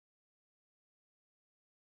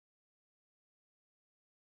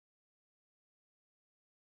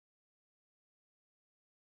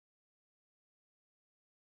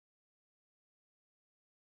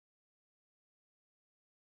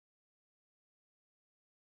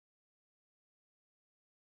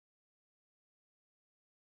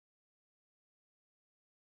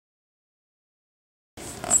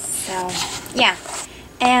So yeah,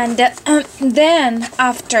 and then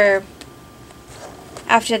after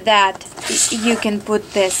that you can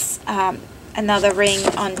put this another ring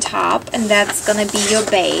on top, and that's gonna be your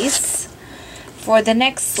base for the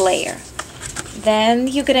next layer. Then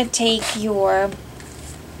you're gonna take your,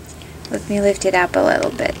 let me lift it up a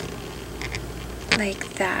little bit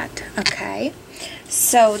like that. Okay,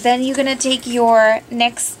 so then you're gonna take your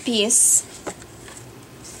next piece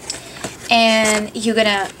and you're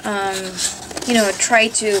gonna you know, try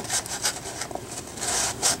to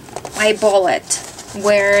eyeball it,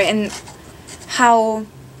 where and how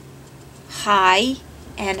high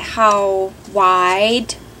and how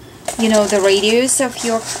wide, you know, the radius of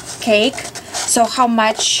your cake. So how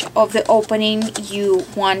much of the opening you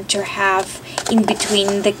want to have in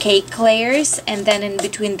between the cake layers and then in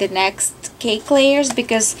between the next cake layers,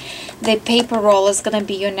 because the paper roll is gonna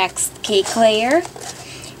be your next cake layer.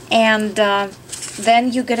 And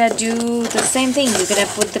then you're gonna do the same thing. You're gonna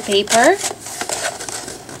put the paper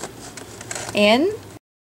in,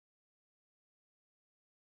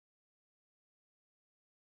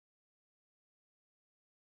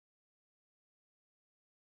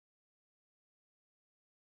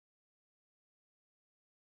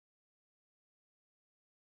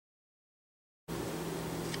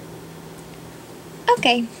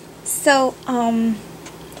 okay. So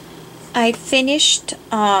I finished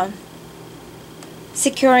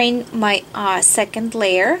securing my second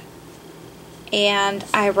layer, and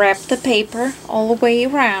I wrapped the paper all the way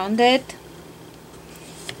around it,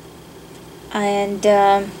 and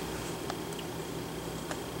I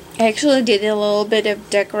actually did a little bit of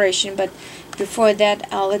decoration, but before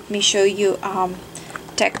that let me show you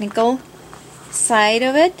technical side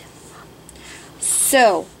of it.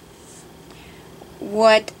 So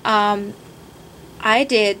what I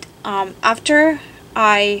did after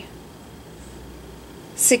I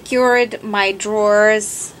secured my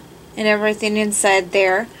drawers and everything inside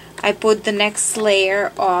there, I put the next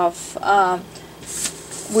layer of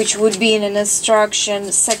which would be in an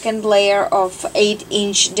instruction, second layer of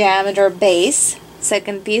 8-inch diameter base,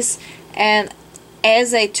 second piece. And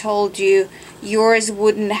as I told you, yours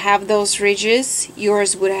wouldn't have those ridges,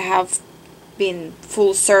 yours would have been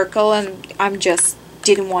full circle, and I'm just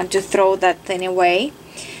didn't want to throw that thing away.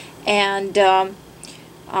 And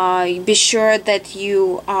be sure that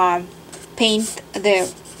you paint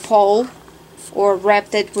the pole or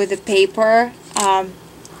wrapped it with the paper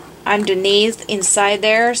underneath, inside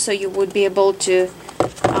there, so you would be able to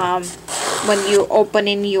when you open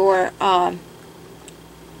in your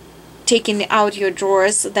taking out your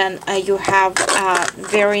drawers, then you have a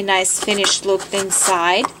very nice finished look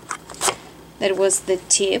inside. That was the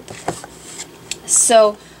tip.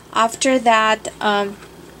 So after that,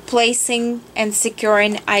 placing and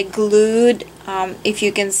securing, I glued, if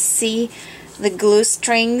you can see the glue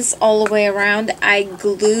strings all the way around, I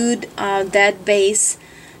glued that base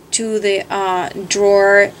to the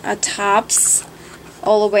drawer tops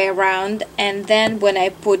all the way around. And then when I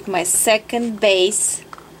put my second base,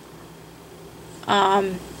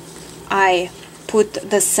 I put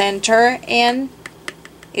the center in.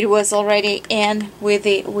 It was already in with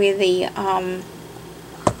the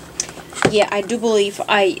yeah, I do believe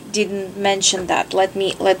I didn't mention that. Let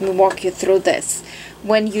me walk you through this.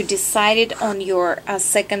 When you decided on your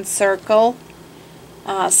second circle,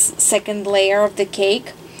 second layer of the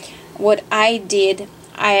cake, what I did,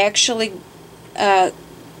 I actually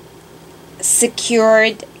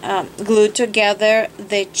secured, glued together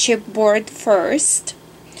the chipboard first.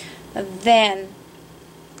 Then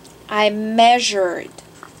I measured,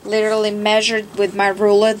 literally measured with my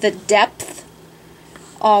ruler the depth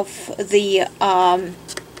of the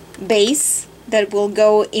base that will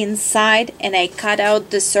go inside, and I cut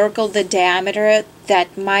out the circle, the diameter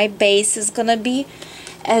that my base is gonna be.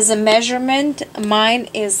 As a measurement, mine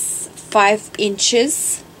is 5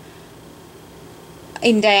 inches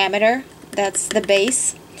in diameter. That's the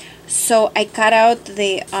base. So I cut out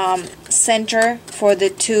the center for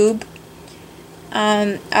the tube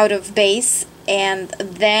out of base, and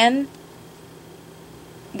then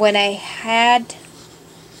when I had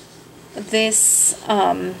this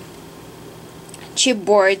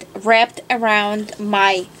chipboard wrapped around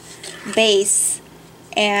my base,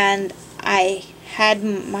 and I had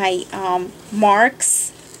my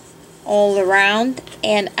marks all around,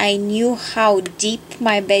 and I knew how deep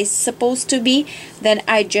my base is supposed to be, then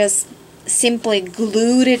I just simply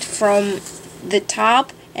glued it from the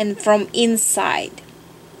top and from inside.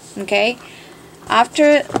 Okay,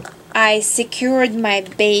 after I secured my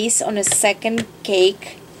base on a second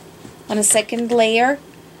cake, on a second layer,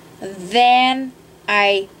 then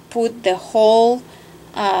I put the whole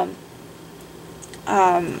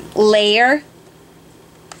layer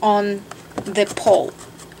on the pole.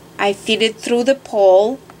 I feed it through the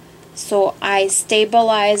pole, so I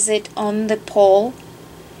stabilize it on the pole,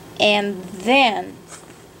 and then,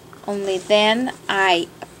 only then, I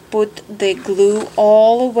put the glue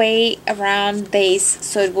all the way around base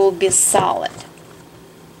so it will be solid.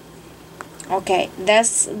 Okay,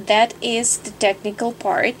 that is the technical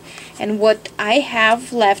part. And what I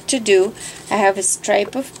have left to do, I have a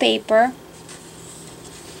stripe of paper,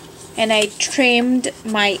 and I trimmed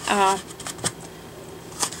my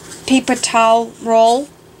paper towel roll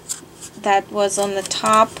that was on the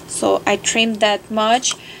top, so I trimmed that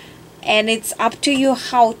much. And it's up to you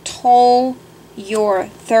how tall your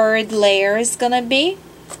third layer is gonna be,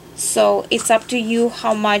 so it's up to you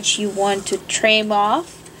how much you want to trim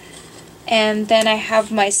off. And then I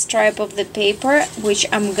have my stripe of the paper, which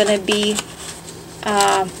I'm gonna be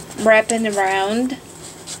wrapping around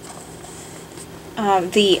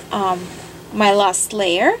my last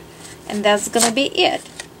layer, and that's gonna be it.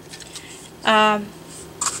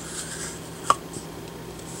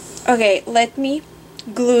 Okay, let me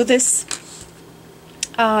glue this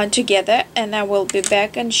together, and I will be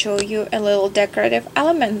back and show you a little decorative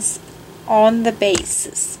elements on the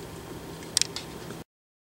bases.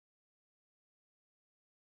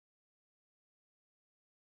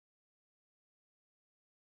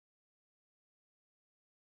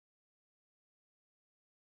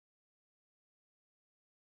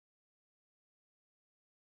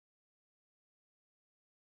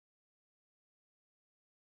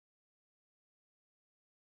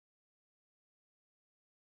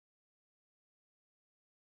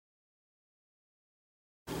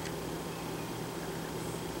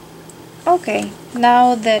 Okay,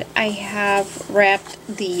 now that I have wrapped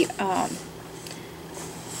the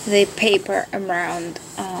paper around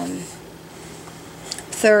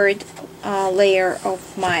third layer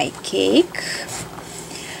of my cake,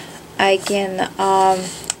 I can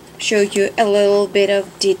show you a little bit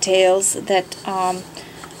of details that I'm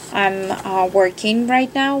working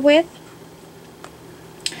right now with.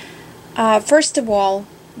 First of all,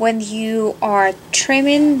 when you are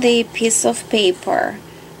trimming the piece of paper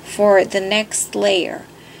for the next layer,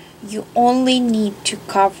 you only need to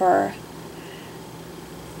cover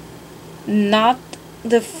not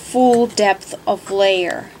the full depth of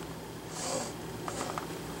layer,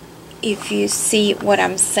 if you see what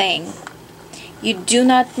I'm saying. You do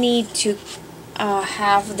not need to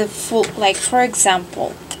have the full, like for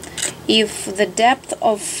example, if the depth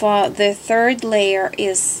of the third layer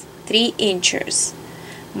is 3 inches,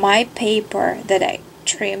 my paper that I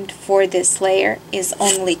trimmed for this layer is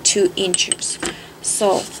only 2 inches,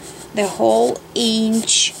 so the whole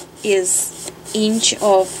inch is inch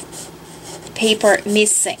of paper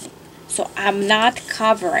missing. So I'm not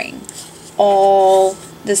covering all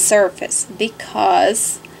the surface,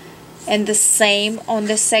 because, and the same on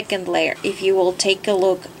the second layer. If you will take a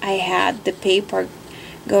look, I had the paper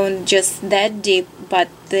going just that deep, but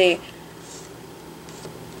the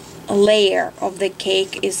layer of the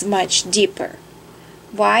cake is much deeper.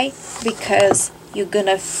 Why? Because you're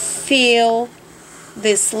gonna fill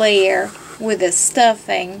this layer with the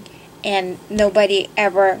stuffing, and nobody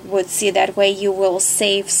ever would see that way. You will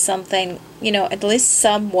save something, you know, at least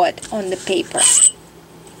somewhat on the paper.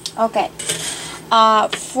 Okay,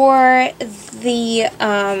 for the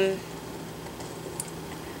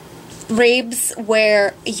ribs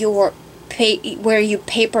where you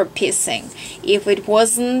paper piecing, if it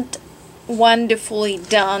wasn't wonderfully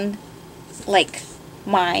done like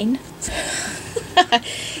mine,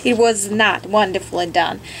 it was not wonderfully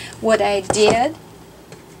done. What I did,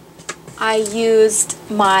 I used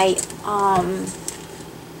my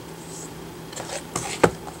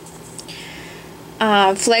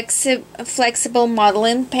flexible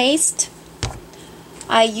modeling paste.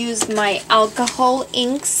 I used my alcohol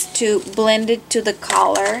inks to blend it to the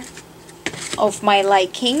color of my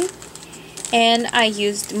liking, and I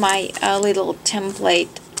used my little template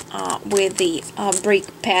with the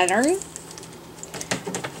brick pattern,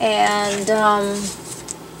 and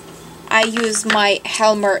I used my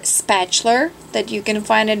Helmer spatula that you can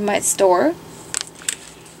find in my store,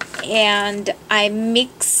 and I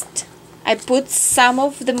put some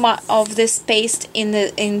of this paste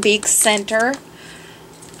in big center.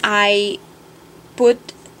 I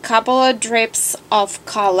put couple of drips of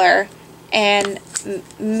color and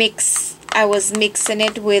I was mixing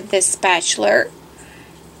it with the spatula,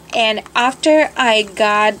 and after I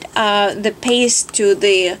got the paste to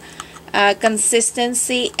the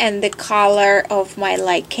consistency and the color of my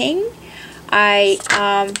liking, I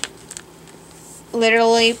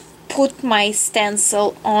literally put my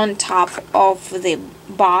stencil on top of the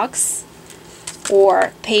box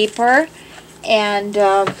or paper and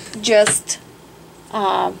just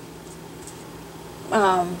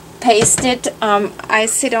paste it,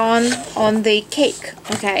 ice it on the cake.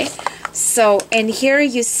 Okay, so and here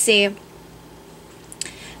you see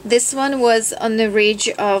this one was on the ridge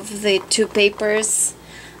of the two papers.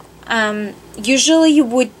 Usually you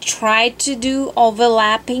would try to do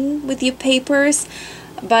overlapping with your papers,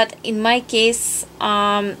 but in my case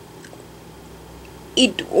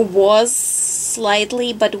it was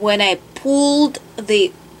slightly, but when I pulled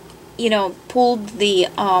the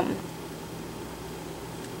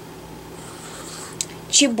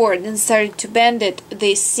chipboard and started to bend it,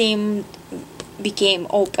 the seam became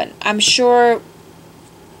open. I'm sure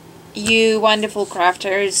you wonderful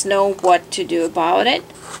crafters know what to do about it.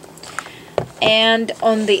 And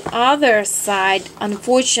on the other side,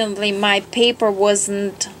 unfortunately, my paper was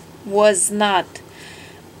not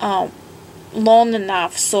long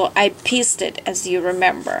enough, so I pieced it, as you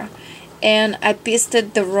remember, and I pieced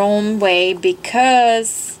it the wrong way,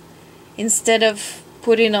 because instead of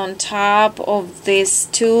putting on top of these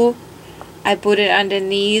two, I put it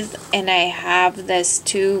underneath, and I have these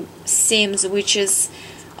two seams, which is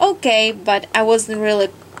okay, but I wasn't really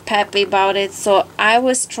happy about it, so I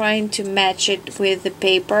was trying to match it with the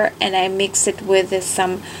paper, and I mixed it with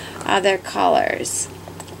some other colors.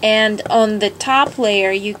 And on the top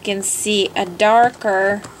layer you can see a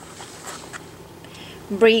darker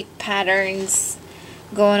brick patterns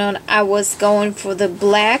going on. I was going for the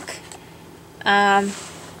black,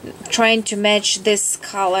 trying to match this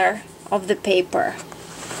color of the paper.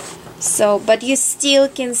 So, but you still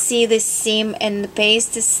can see the seam, and the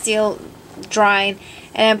paste is still drying,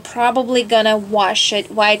 and I'm probably gonna whitewash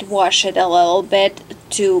it a little bit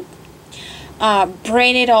to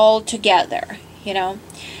bring it all together, you know.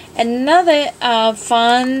 Another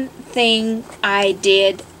fun thing I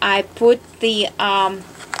did, I put the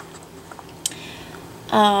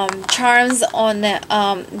charms on the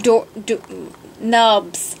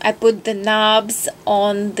knobs. I put the knobs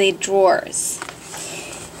on the drawers.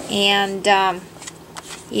 And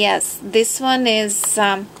yes, this one is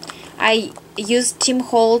I used Tim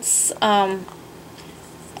Holtz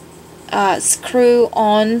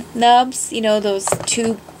screw-on knobs. You know, those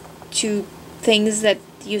two things that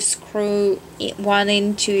you screw one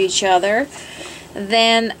into each other.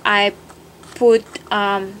 Then I put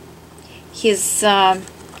his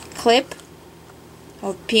clip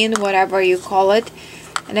or pin, whatever you call it,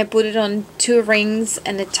 and I put it on two rings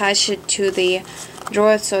and attach it to the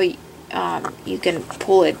drawer, so you can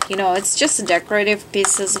pull it. You know, it's just a decorative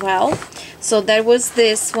piece as well. So that was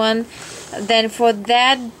this one. Then for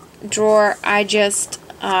that drawer I just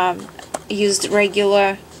used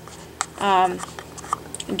regular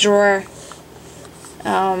drawer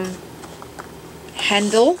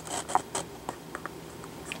handle.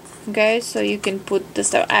 Okay, so you can put the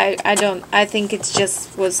stuff. I think it's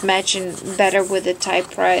just was matching better with the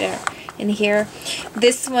typewriter in here.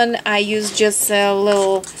 This one I used just a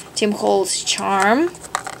little Tim Holtz charm,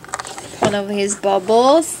 one of his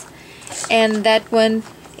bubbles, and that one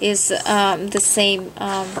is the same,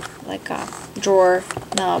 like a drawer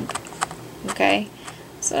knob. Okay,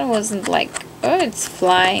 so it wasn't like, oh, it's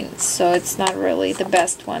flying, so it's not really the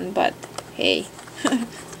best one, but hey.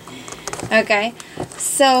 Okay,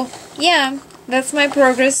 so yeah, that's my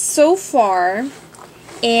progress so far,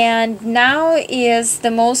 and now is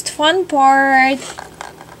the most fun part.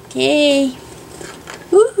 Yay!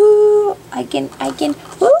 Woohoo! I can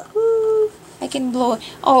woohoo! I can blow.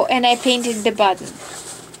 Oh, and I painted the button.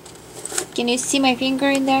 Can you see my finger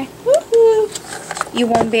in there? Woohoo! You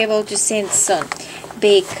won't be able to see it soon,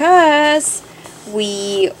 because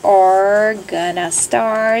we are gonna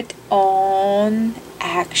start on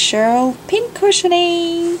actual pin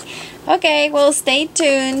cushioning. Okay, well, stay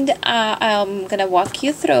tuned. I'm gonna walk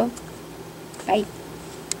you through. Bye.